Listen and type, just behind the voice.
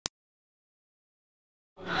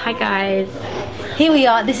Hi guys. Here we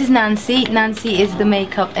are. This is Nancy. Nancy is the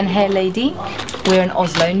makeup and hair lady. We're in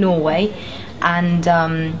Oslo, Norway, and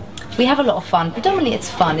we have a lot of fun. Predominantly, it's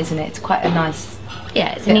fun, isn't it? It's quite a nice,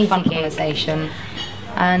 It's an easy fun conversation.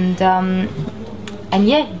 And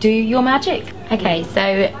yeah, do your magic. Okay,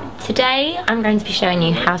 so today I'm going to be showing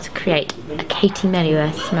you how to create a Katie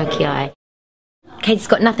Melua smoky eye. Katie's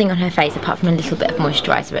got nothing on her face apart from a little bit of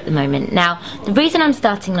moisturiser at the moment. Now, the reason I'm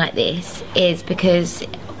starting like this is because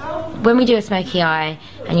when we do a smoky eye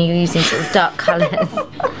and you're using sort of dark colours.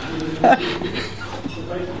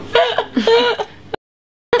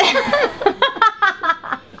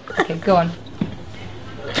 Okay, go on.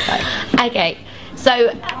 Okay, so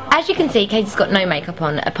as you can see, Katie's got no makeup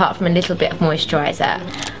on apart from a little bit of moisturiser.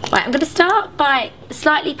 Right, I'm going to start by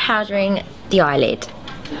slightly powdering the eyelid.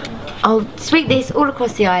 I'll sweep this all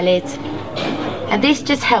across the eyelid, and this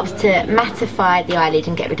just helps to mattify the eyelid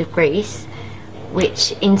and get rid of grease,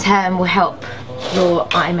 which in turn will help your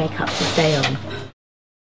eye makeup to stay on.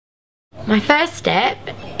 My first step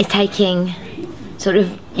is taking sort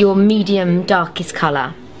of your medium darkest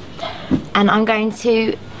colour, and I'm going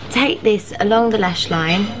to take this along the lash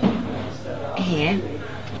line here,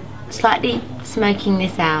 slightly smoking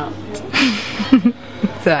this out.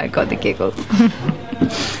 So I got the giggles.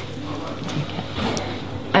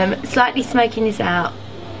 Slightly smoking this out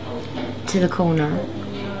to the corner,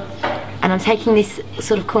 and I'm taking this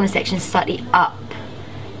sort of corner section slightly up.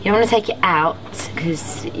 You don't want to take it out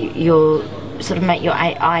because you'll sort of make your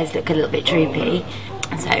eyes look a little bit droopy.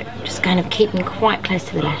 So just kind of keeping quite close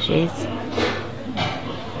to the lashes.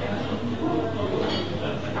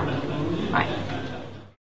 Right.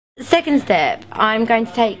 Second step, I'm going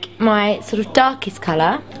to take my sort of darkest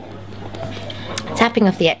colour, tapping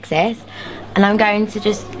off the excess, and I'm going to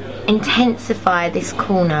just intensify this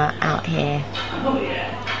corner out here.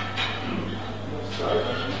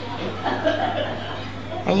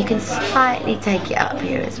 And you can slightly take it up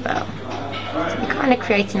here as well. So you're kind of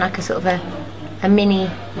creating like a sort of a mini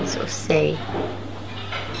sort of C.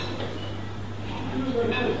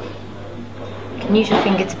 You can use your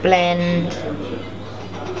finger to blend.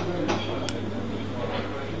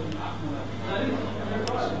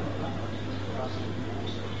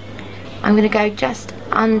 I'm going to go just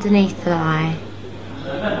underneath the eye,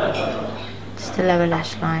 just the lower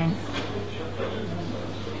lash line.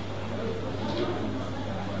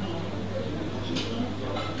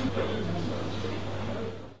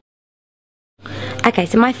 Okay,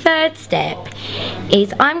 so my third step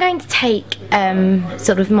is I'm going to take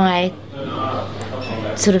sort of my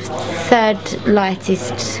sort of third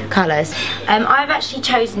lightest colours. I've actually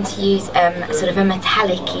chosen to use sort of a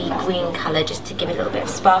metallic-y green colour just to give a little bit of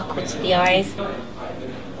sparkle to the eyes.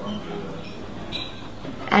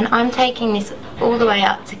 And I'm taking this all the way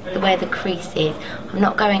up to where the crease is. I'm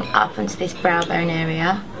not going up onto this brow bone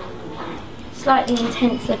area. Slightly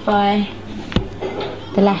intensify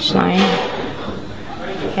the lash line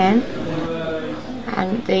again,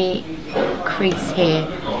 and the crease here.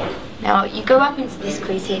 Now you go up into this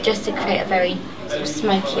crease here just to create a very sort of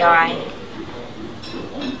smoky eye,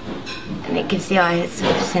 and it gives the eye a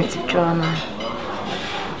sort of sense of drama.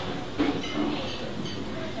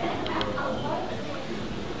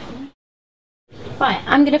 Right,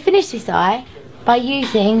 I'm going to finish this eye by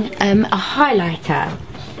using a highlighter,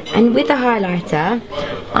 and with the highlighter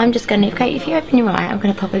I'm just going to, okay, if you open your eye, I'm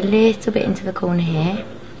going to pop a little bit into the corner here,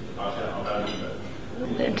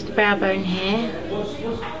 put into the brow bone here.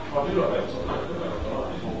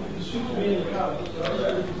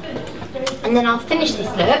 And then I'll finish this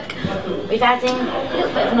look with adding a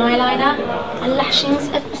little bit of an eyeliner and lashings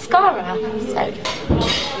of mascara. So,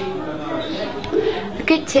 a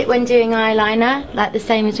good tip when doing eyeliner, like the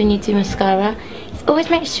same as when you do mascara, is always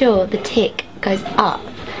make sure the tick goes up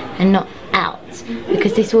and not out,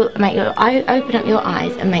 because this will make your eye, open up your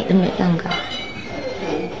eyes and make them look younger.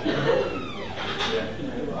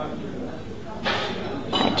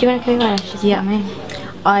 Do you want to clear your eyelashes?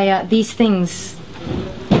 Yeah, these things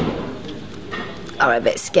are a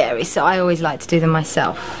bit scary, so I always like to do them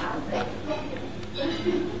myself.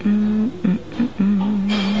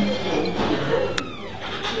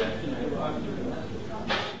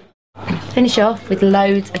 Finish off with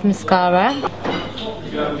loads of mascara.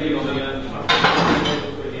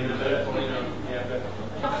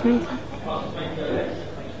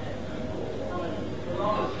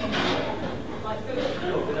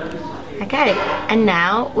 Okay, and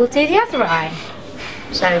now we'll do the other eye.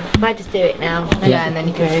 So if I just do it now. Yeah, and then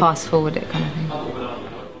you can fast forward it kind of thing.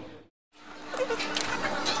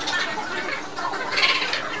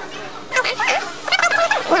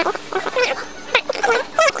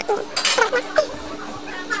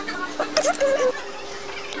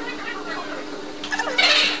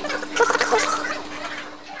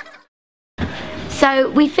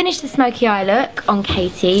 we finished the smoky eye look on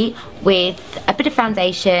Katie with a bit of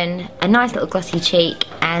foundation, a nice little glossy cheek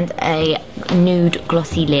and a nude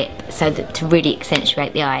glossy lip, so that to really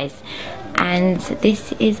accentuate the eyes. And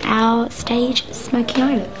this is our stage smoky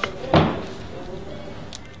eye look.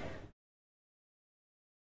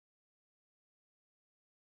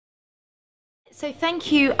 So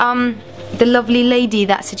thank you, the lovely lady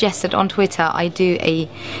that suggested on Twitter I do a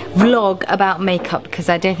vlog about makeup, because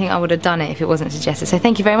I don't think I would have done it if it wasn't suggested. So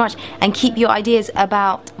thank you very much, and keep your ideas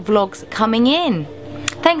about vlogs coming in.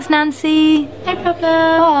 Thanks, Nancy. No problem.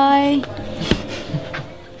 Bye.